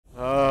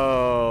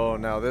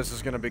this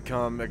is gonna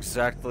become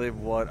exactly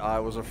what I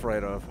was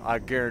afraid of. I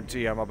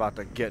guarantee I'm about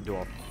to get into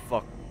a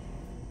fuck.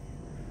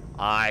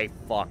 I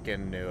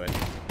fucking knew it.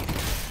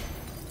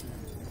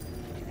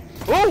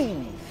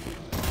 Oh!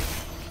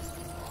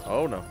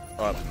 Oh no.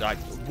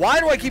 Why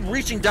do I keep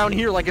reaching down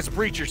here like it's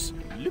breachers?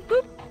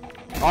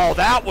 Oh,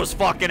 that was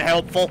fucking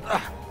helpful.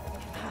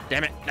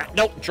 Damn it.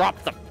 No,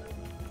 drop them.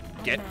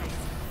 Get.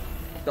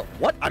 No,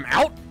 what? I'm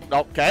out?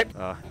 Okay.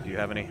 Do you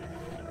have any?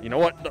 You know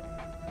what? No.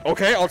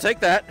 Okay, I'll take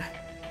that.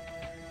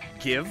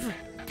 Give.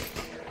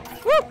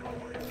 Woo!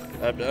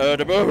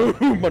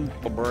 My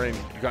brain.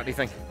 You got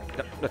anything?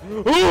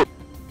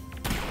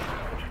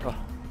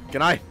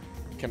 Can I?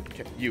 Can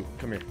you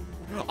come here?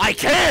 I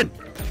can!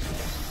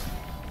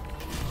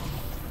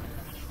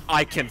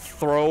 I can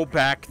throw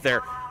back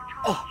there.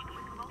 Oh,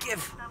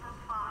 give.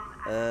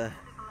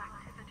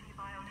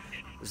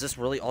 Is this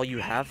really all you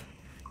have?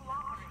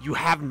 You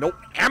have no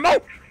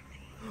ammo?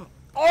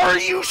 Are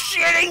you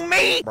shitting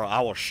me? Bro,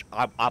 I will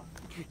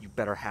you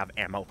better have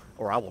ammo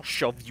or I will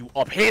shove you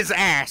up his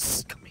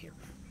ass. Come here.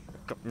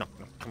 No,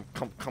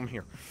 come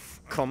here.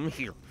 Come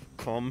here.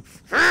 Come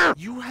here.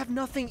 You have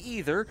nothing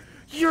either.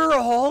 You're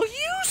all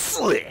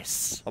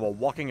useless. I'm a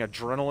walking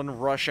adrenaline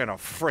rush and a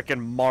frickin'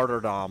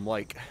 martyrdom,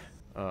 like...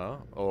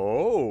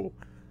 oh.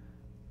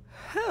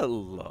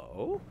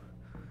 Hello.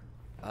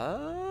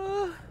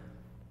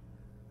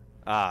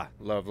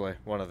 Lovely.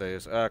 One of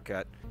these.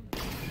 Okay.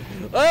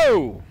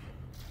 Oh!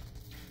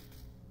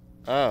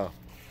 Oh.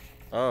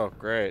 Oh,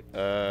 great.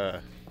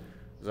 Is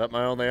that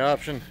my only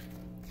option?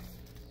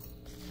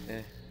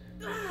 Eh.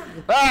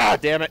 Ah,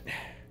 damn it!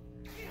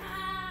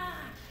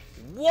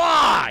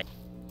 Why?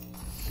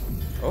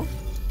 Oh.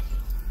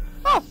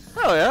 Oh,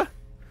 hell yeah.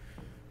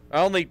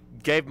 I only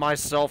gave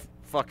myself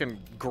fucking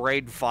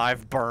grade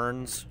 5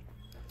 burns.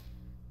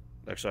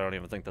 Actually, I don't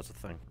even think that's a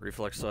thing.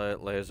 Reflex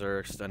sight, laser,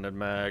 extended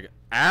mag.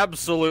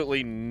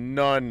 Absolutely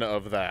none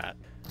of that.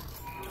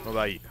 What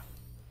about you?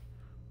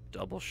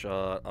 Double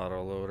shot,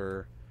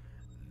 autoloader.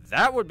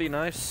 That would be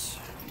nice.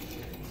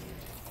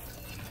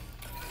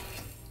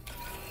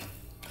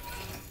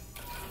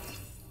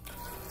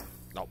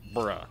 Oh,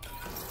 bruh.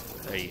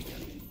 There you go.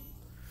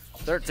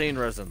 13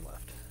 resin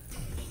left.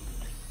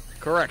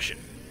 Correction.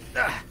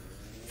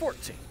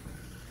 14.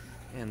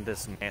 And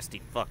this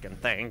nasty fucking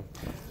thing.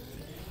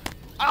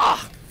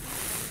 Ah!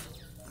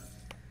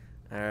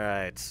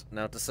 Alright,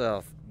 note to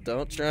self.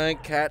 Don't try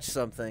and catch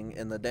something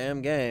in the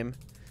damn game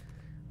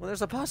when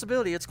there's a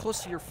possibility it's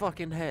close to your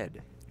fucking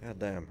head. God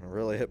damn, I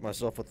really hit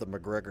myself with the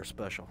McGregor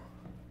special.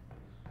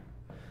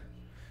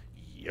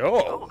 Yo!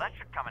 Oh, that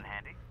should come in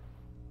handy.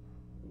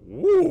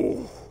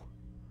 Ooh!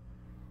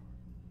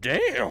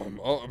 Damn!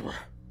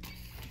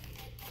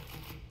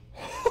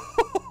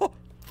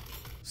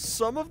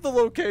 Some of the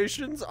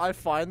locations I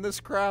find this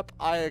crap,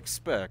 I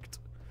expect.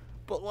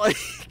 But like,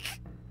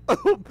 a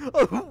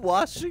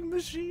washing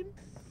machine?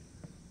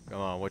 Come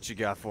on, what you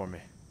got for me?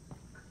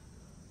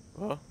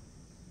 Huh?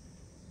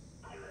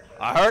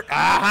 I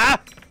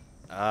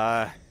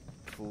heard.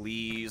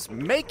 Please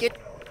make it.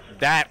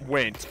 That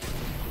went.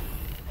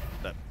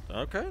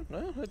 Okay,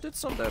 no, it did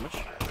some damage.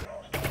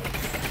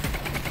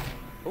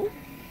 Oh,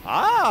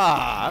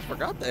 I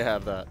forgot they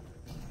have that.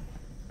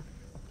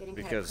 Getting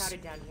kind of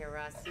crowded down here,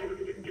 Russ.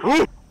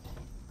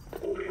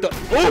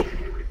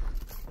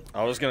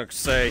 I was gonna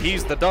say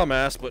he's the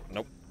dumbass, but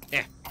nope.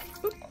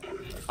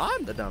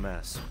 I'm the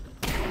dumbass.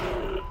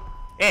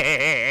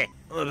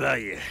 What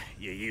about you,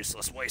 you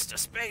useless waste of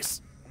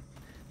space?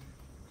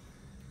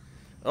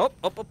 Up.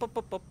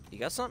 You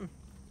got something?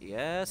 You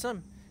got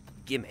something?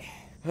 Gimme.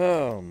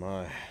 Oh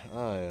my,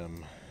 I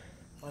am...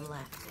 One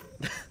left.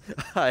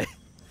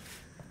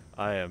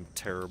 I am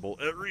terrible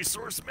at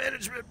resource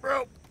management,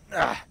 bro.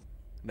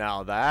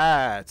 Now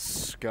that's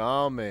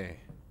scummy.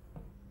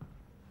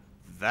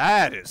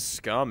 That is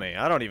scummy.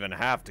 I don't even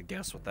have to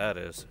guess what that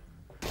is.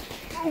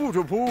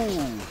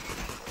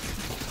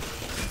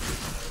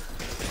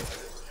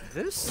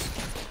 This?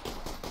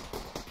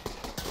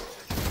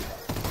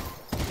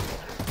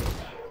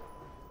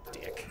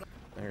 Dick.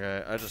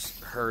 Okay, I just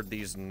heard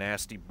these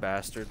nasty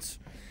bastards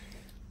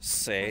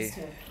say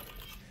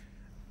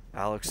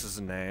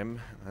Alex's name.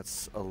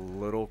 That's a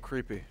little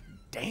creepy.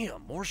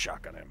 Damn, more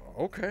shotgun ammo.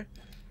 Okay.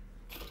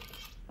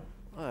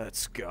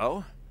 Let's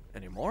go.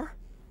 Any more?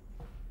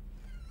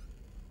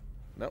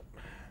 Nope.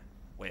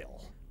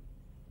 Well.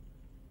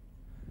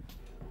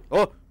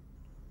 Oh!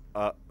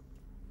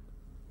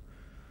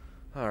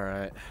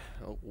 Alright.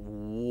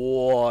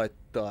 What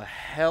the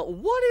hell?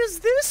 What is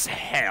this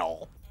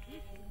hell?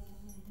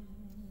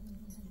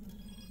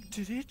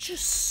 Did it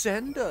just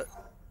send a...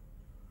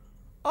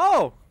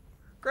 Oh!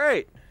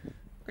 Great.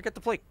 I get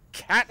to play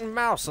cat and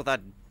mouse with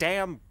that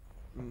damn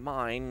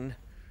mine.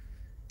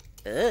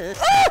 Get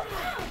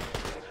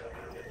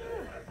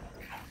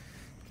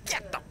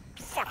the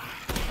fuck...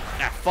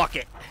 Ah, fuck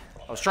it.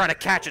 I was trying to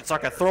catch it so I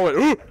could throw it.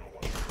 Ooh!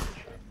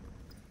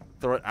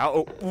 Throw it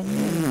out.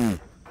 Oh.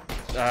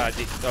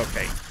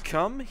 Okay.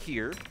 Come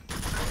here.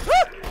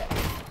 Well.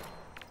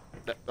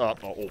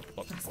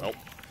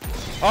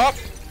 Up.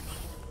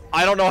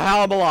 I don't know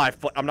how I'm alive,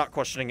 but I'm not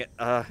questioning it.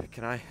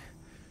 Can I?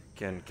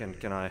 Can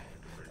I?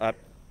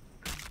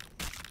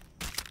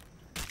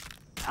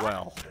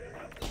 Well.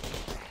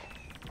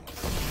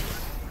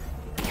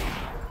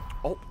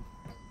 Oh.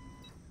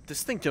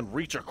 This thing can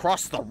reach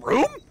across the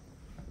room?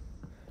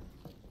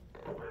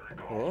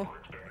 Hello?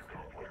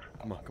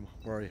 Come on,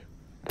 where are you?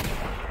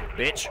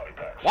 Bitch.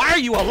 Why are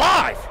you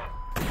alive?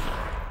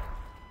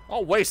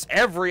 I'll waste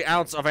every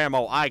ounce of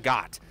ammo I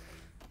got.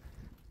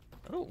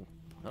 Oh,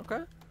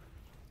 okay.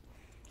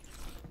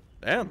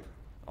 Damn.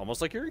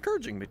 Almost like you're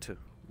encouraging me to.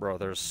 Bro,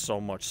 there's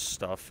so much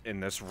stuff in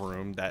this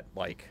room that,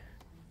 like...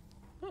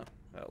 Huh,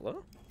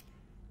 hello?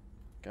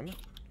 Come on.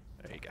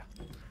 There you go.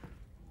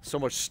 So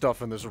much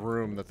stuff in this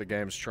room that the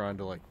game's trying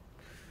to, like,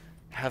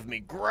 have me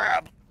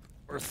grab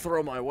or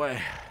throw my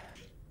way.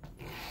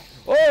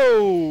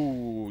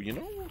 Oh, you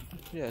know?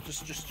 Yeah,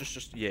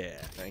 just, yeah,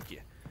 thank you.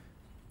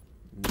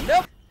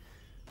 Nope.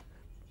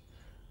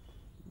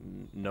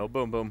 No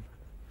boom boom.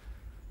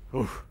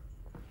 Ooh.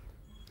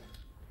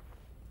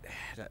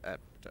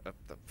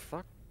 The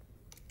fuck?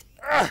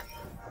 Ah!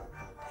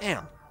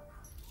 Damn.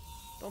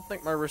 Don't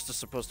think my wrist is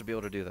supposed to be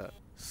able to do that.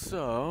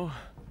 So,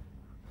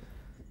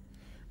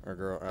 our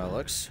girl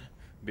ALYX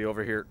be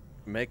over here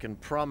making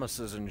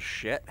promises and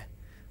shit.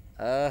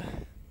 Well,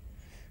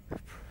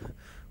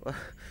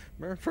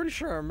 I'm pretty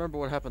sure I remember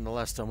what happened the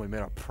last time we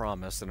made a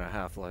promise in a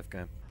Half-Life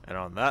game. And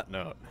on that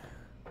note,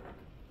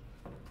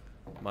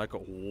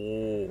 Michael,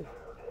 whoa.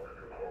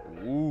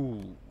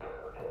 Ooh.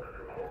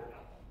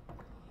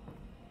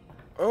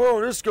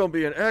 Oh, this is gonna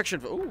be an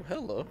action. Oh,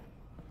 hello.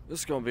 This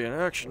is gonna be an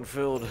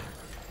action-filled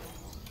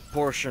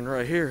portion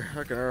right here.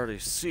 I can already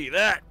see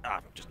that.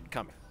 Ah, just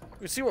coming.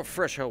 We see what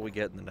fresh hell we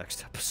get in the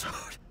next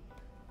episode.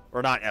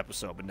 Or not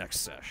episode, but next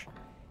sesh.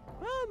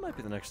 Well, it might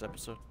be the next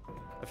episode.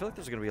 I feel like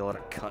there's gonna be a lot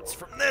of cuts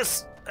from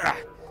this. Ah.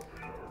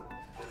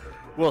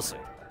 We'll see.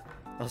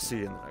 I'll see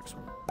you in the next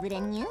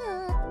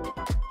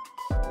one.